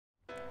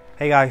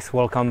Hey guys,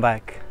 welcome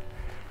back.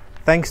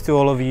 Thanks to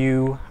all of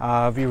you.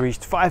 We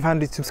reached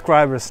 500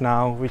 subscribers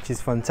now, which is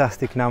a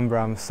fantastic number.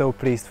 I'm so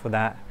pleased for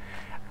that.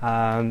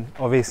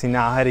 Obviously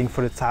now heading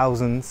for the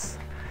thousands.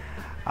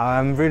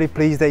 I'm really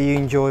pleased that you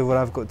enjoy what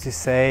I've got to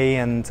say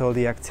and all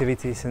the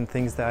activities and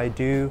things that I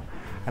do.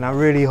 And I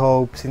really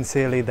hope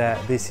sincerely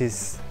that this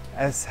is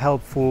as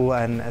helpful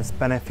and as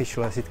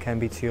beneficial as it can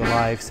be to your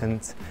lives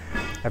and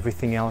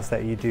everything else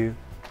that you do.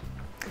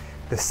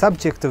 The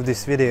subject of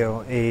this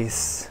video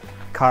is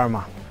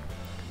karma.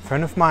 A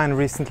friend of mine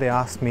recently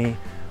asked me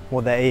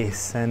what that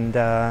is, and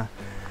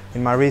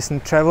in my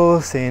recent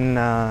travels in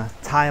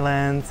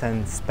Thailand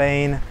and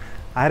Spain,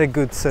 I had a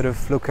good sort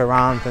of look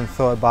around and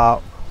thought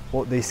about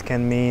what this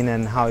can mean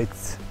and how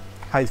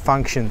it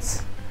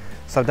functions.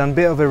 So I've done a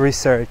bit of a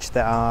research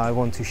that I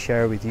want to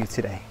share with you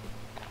today.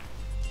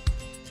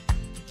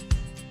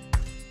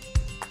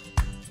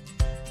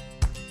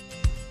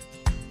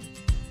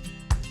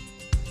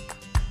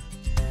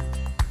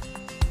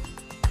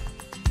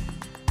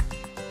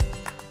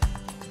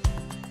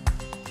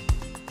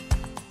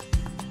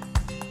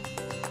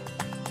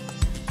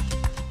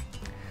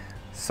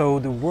 So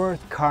the word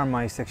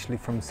karma is actually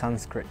from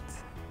Sanskrit,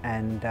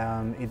 and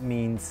it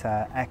means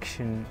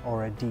action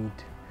or a deed.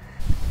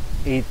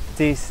 It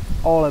is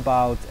all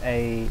about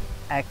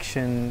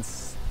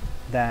actions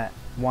that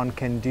one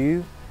can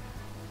do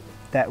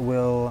that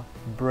will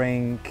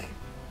bring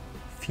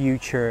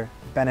future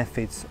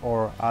benefits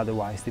or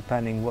otherwise,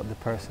 depending what the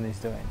person is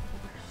doing.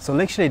 So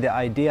literally the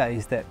idea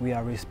is that we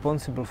are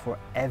responsible for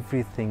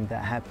everything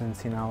that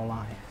happens in our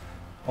life.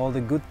 All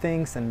the good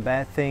things and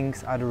bad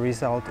things are the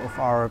result of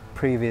our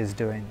previous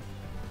doing.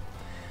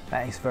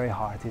 That is very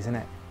hard, isn't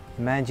it?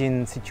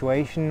 Imagine a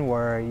situation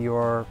where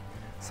you're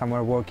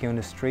somewhere walking on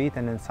the street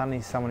and then suddenly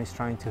someone is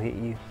trying to hit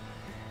you.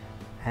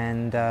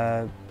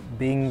 And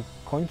being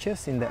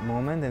conscious in that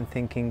moment and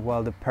thinking,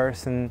 well, the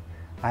person,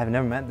 I have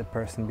never met the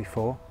person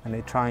before and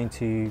they're trying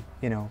to,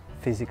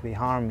 physically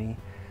harm me.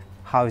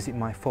 How is it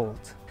my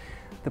fault?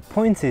 The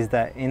point is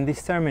that in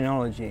this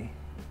terminology,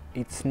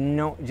 it's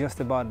not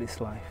just about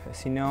this life.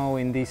 As you know,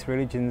 in these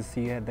religions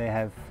they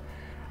have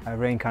a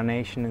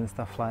reincarnation and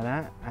stuff like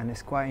that, and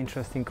it's quite an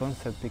interesting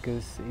concept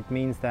because it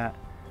means that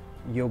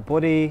your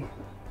body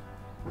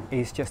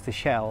is just a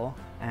shell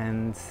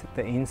and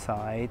the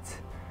inside,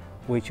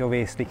 which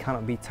obviously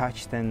cannot be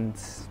touched and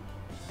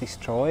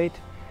destroyed,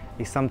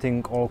 is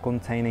something all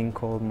containing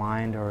called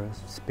mind or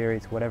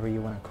spirit, whatever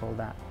you want to call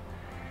that.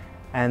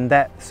 And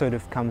that sort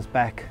of comes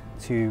back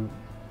to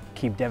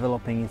keep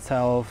developing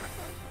itself,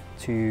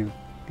 to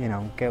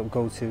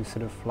go to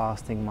sort of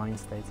lasting mind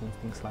states and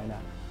things like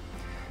that.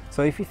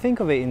 So if you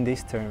think of it in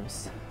these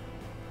terms,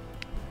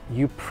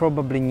 you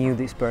probably knew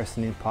this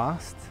person in the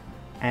past,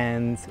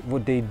 and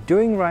what they're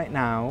doing right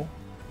now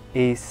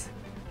is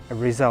a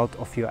result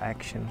of your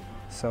action.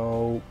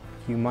 So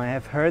you might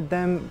have heard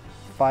them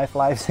 5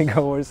 lives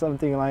ago or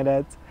something like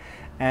that,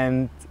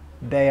 and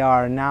they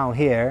are now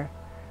here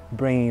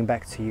bringing it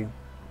back to you.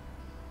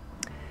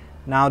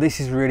 Now this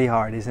is really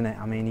hard, isn't it?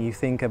 I mean, you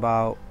think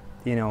about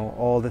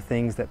all the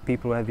things that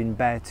people have been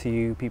bad to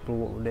you,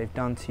 what they've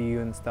done to you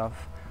and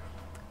stuff.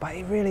 But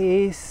it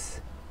really is,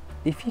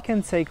 if you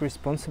can take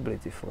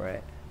responsibility for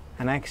it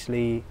and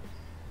actually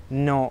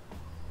not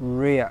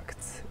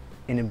react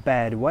in a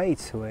bad way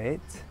to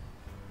it,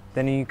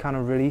 then you kind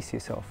of release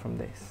yourself from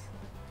this.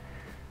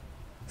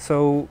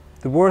 So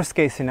the worst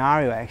case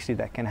scenario actually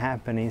that can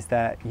happen is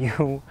that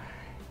you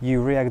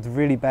react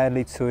really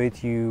badly to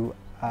it, you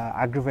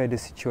aggravate the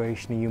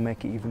situation, you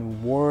make it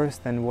even worse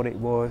than what it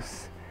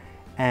was.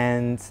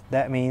 And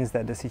that means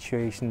that the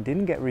situation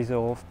didn't get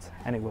resolved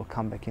and it will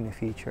come back in the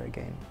future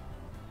again.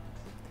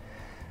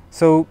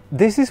 So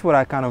this is what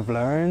I kind of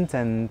learned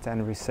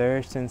and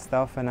researched and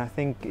stuff, and I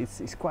think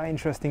it's quite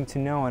interesting to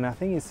know, and I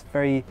think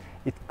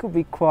it could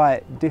be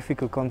quite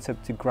difficult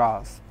concept to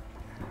grasp,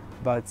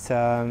 but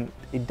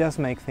it does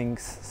make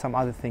some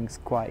other things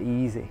quite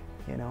easy,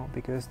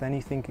 because then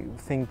you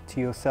think to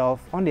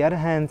yourself, on the other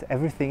hand,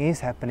 everything is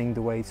happening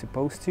the way it's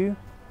supposed to.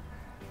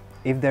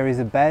 If there is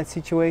a bad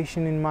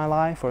situation in my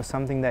life or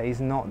something that is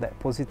not that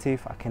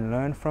positive, I can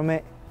learn from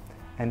it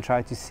and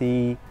try to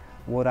see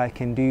what I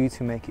can do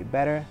to make it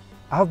better.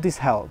 I hope this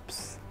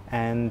helps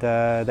and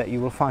that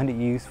you will find it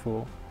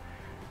useful.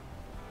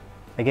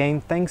 Again,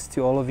 thanks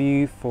to all of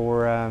you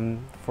for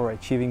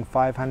achieving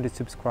 500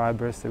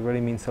 subscribers. It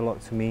really means a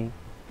lot to me.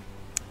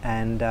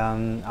 And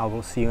I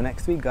will see you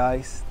next week,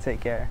 guys.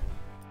 Take care.